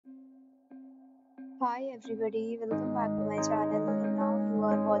Hi everybody, welcome back to my channel and now you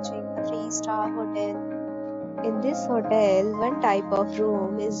are watching a 3-star hotel. In this hotel, one type of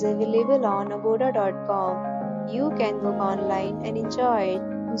room is available on agoda.com. You can book online and enjoy it.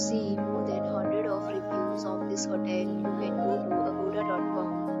 To see more than 100 of reviews of this hotel, you can go to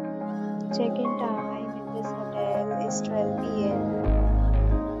agoda.com. Check-in time in this hotel is 12 p.m.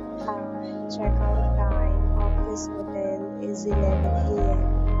 and check-out time of this hotel is 11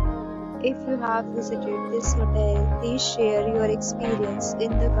 a.m. If you have visited this hotel, please share your experience in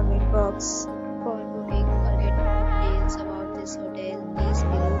the comment box. For booking or get more details about this hotel, please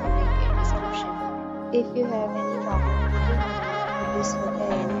below the link in description. If you have any problem booking or at this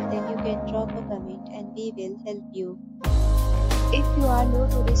hotel, then you can drop a comment and we will help you. If you are new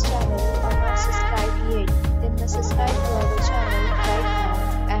to this channel or not subscribed yet, then must subscribe to our channel right now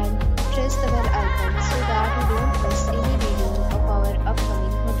and press the bell icon so that you don't miss any video of our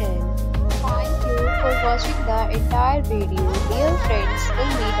upcoming hotel. Thank you for watching the entire video. Dear friends,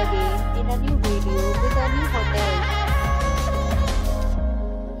 we'll meet again in a new video with a new hotel.